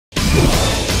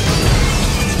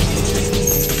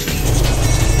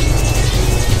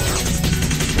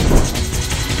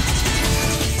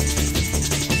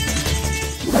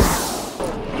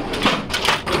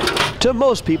To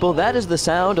most people, that is the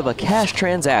sound of a cash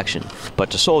transaction. But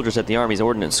to soldiers at the Army's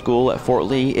Ordnance School at Fort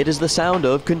Lee, it is the sound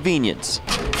of convenience.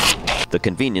 The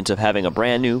convenience of having a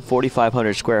brand new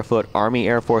 4,500 square foot Army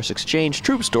Air Force Exchange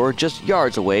Troop Store just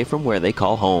yards away from where they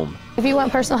call home. If you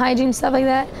want personal hygiene, stuff like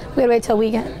that, we gotta wait till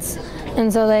weekends.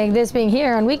 And so like this being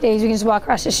here on weekdays, you can just walk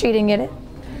across the street and get it.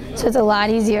 So it's a lot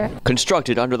easier.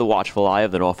 Constructed under the watchful eye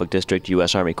of the Norfolk District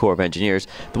U.S. Army Corps of Engineers,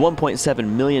 the $1.7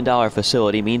 million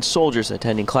facility means soldiers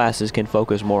attending classes can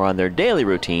focus more on their daily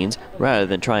routines rather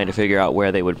than trying to figure out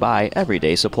where they would buy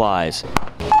everyday supplies.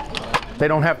 They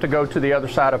don't have to go to the other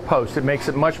side of post. It makes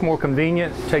it much more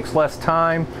convenient, takes less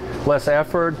time, less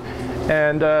effort,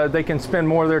 and they can spend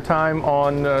more of their time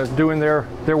on doing their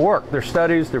work, their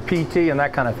studies, their PT, and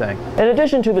that kind of thing. In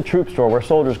addition to the troop store where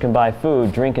soldiers can buy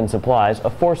food, drink, and supplies, a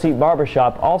 4-seat barber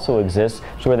shop also exists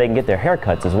so where they can get their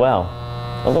haircuts as well.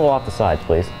 A little off the sides,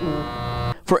 please.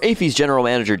 For AAFES General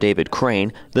Manager David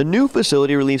Crane, the new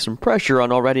facility relieves some pressure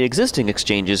on already existing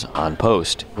exchanges on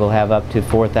post. We'll have up to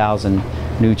 4,000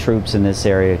 new troops in this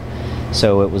area,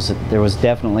 so there was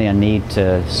definitely a need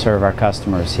to serve our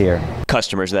customers here.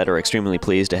 Customers that are extremely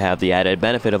pleased to have the added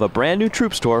benefit of a brand new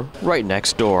troop store right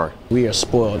next door. We are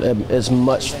spoiled. There's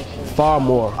far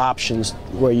more options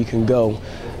where you can go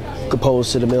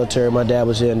opposed to the military my dad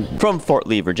was in. From Fort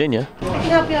Lee, Virginia,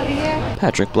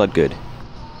 Patrick Bloodgood.